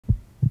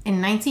In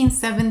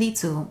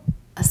 1972,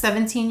 a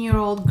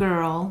 17-year-old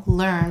girl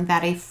learned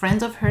that a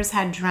friend of hers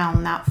had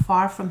drowned not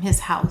far from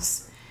his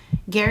house.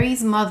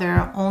 Gary's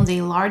mother owned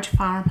a large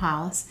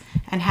farmhouse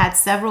and had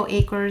several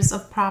acres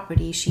of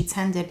property she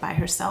tended by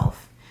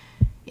herself.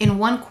 In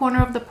one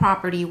corner of the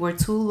property were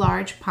two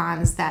large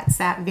ponds that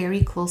sat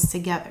very close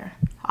together.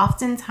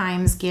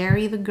 Oftentimes,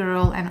 Gary, the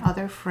girl, and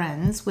other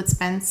friends would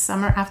spend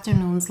summer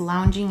afternoons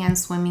lounging and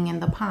swimming in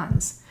the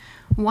ponds.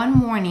 One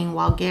morning,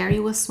 while Gary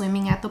was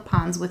swimming at the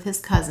ponds with his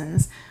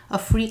cousins, a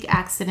freak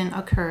accident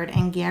occurred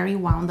and Gary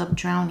wound up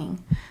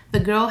drowning. The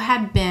girl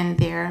had been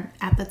there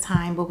at the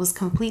time but was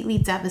completely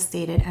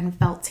devastated and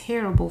felt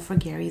terrible for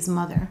Gary's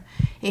mother.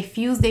 A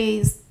few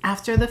days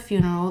after the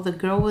funeral, the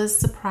girl was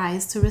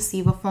surprised to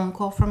receive a phone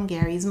call from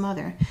Gary's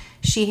mother.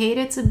 She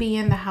hated to be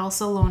in the house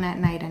alone at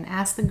night and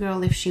asked the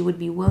girl if she would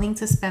be willing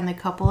to spend a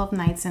couple of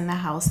nights in the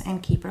house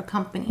and keep her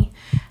company.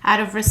 Out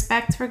of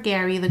respect for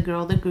Gary, the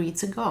girl agreed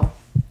to go.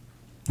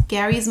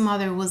 Gary's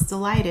mother was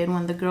delighted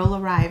when the girl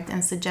arrived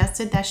and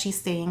suggested that she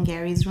stay in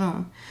Gary's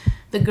room.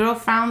 The girl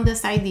found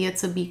this idea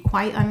to be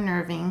quite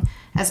unnerving,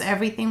 as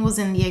everything was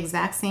in the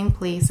exact same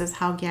place as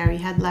how Gary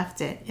had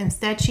left it.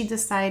 Instead, she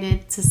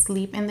decided to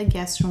sleep in the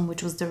guest room,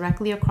 which was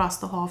directly across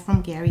the hall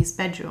from Gary's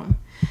bedroom.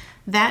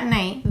 That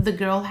night, the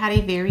girl had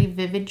a very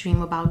vivid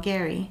dream about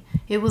Gary.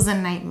 It was a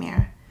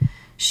nightmare.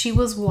 She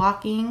was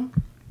walking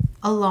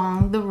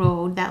along the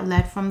road that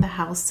led from the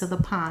house to the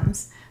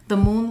ponds. The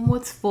moon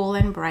was full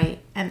and bright,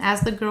 and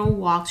as the girl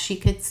walked, she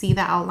could see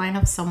the outline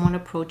of someone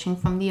approaching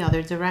from the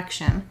other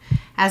direction.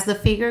 As the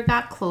figure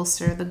got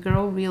closer, the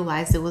girl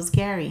realized it was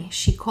Gary.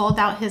 She called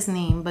out his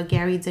name, but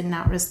Gary did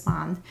not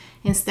respond.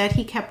 Instead,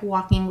 he kept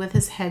walking with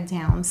his head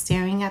down,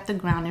 staring at the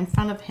ground in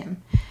front of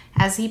him.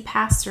 As he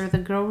passed her, the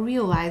girl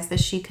realized that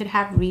she could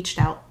have reached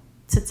out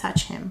to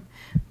touch him,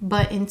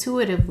 but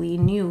intuitively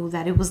knew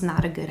that it was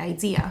not a good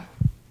idea.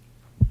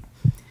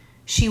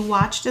 She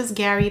watched as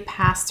Gary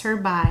passed her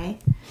by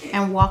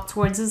and walked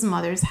towards his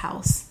mother's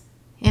house.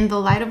 In the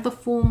light of the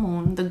full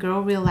moon, the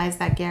girl realized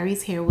that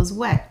Gary's hair was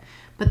wet,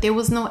 but there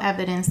was no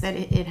evidence that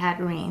it had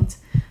rained.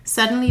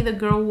 Suddenly, the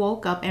girl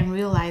woke up and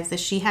realized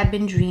that she had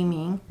been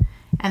dreaming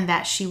and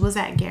that she was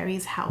at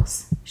Gary's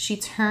house. She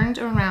turned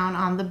around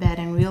on the bed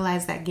and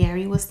realized that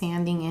Gary was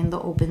standing in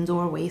the open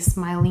doorway,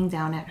 smiling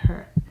down at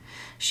her.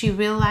 She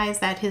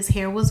realized that his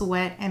hair was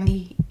wet and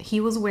he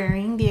was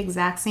wearing the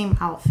exact same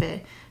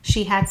outfit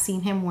she had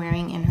seen him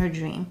wearing in her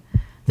dream.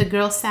 The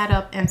girl sat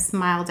up and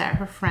smiled at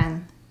her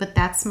friend, but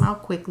that smile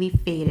quickly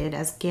faded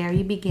as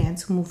Gary began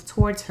to move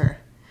towards her.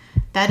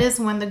 That is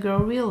when the girl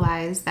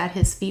realized that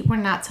his feet were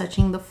not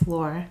touching the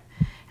floor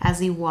as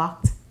he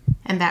walked,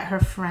 and that her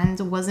friend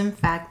was in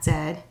fact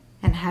dead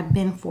and had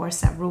been for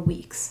several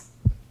weeks.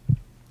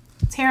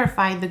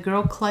 Terrified, the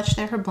girl clutched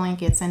at her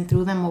blankets and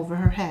threw them over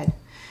her head.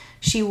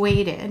 She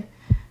waited,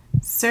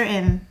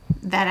 certain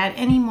that at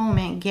any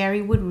moment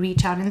Gary would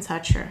reach out and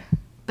touch her,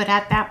 but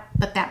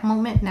that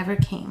moment never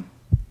came.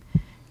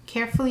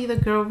 Carefully, the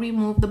girl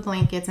removed the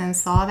blankets and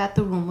saw that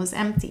the room was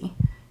empty.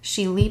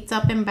 She leaped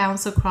up and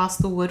bounced across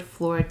the wood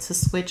floor to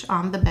switch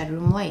on the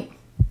bedroom light.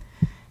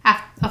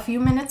 A few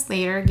minutes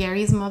later,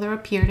 Gary's mother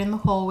appeared in the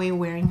hallway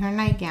wearing her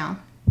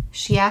nightgown.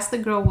 She asked the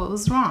girl what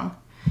was wrong.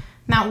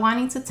 Not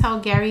wanting to tell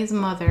Gary's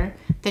mother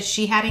that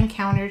she had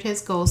encountered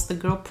his ghost, the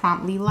girl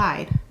promptly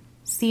lied.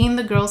 Seeing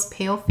the girl's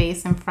pale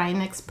face and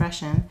frightened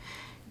expression,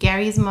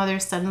 Gary's mother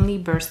suddenly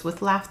burst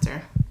with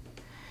laughter.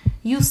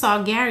 "You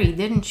saw Gary,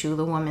 didn't you?"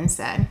 the woman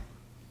said.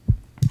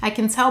 "I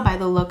can tell by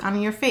the look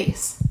on your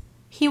face.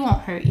 He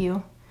won't hurt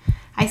you.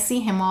 I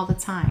see him all the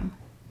time."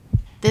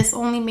 This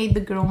only made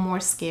the girl more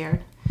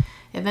scared.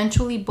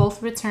 Eventually,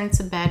 both returned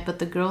to bed, but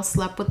the girl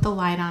slept with the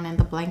light on and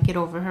the blanket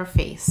over her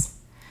face.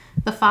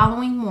 The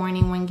following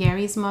morning, when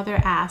Gary's mother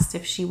asked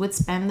if she would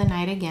spend the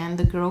night again,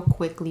 the girl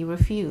quickly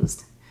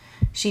refused.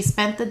 She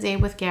spent the day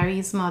with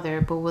Gary's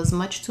mother, but was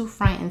much too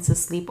frightened to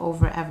sleep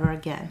over ever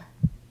again.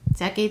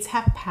 Decades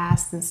have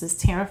passed since this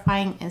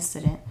terrifying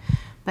incident,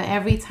 but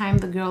every time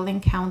the girl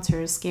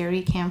encounters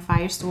scary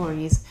campfire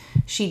stories,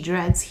 she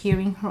dreads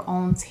hearing her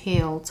own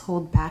tale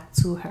told back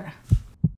to her.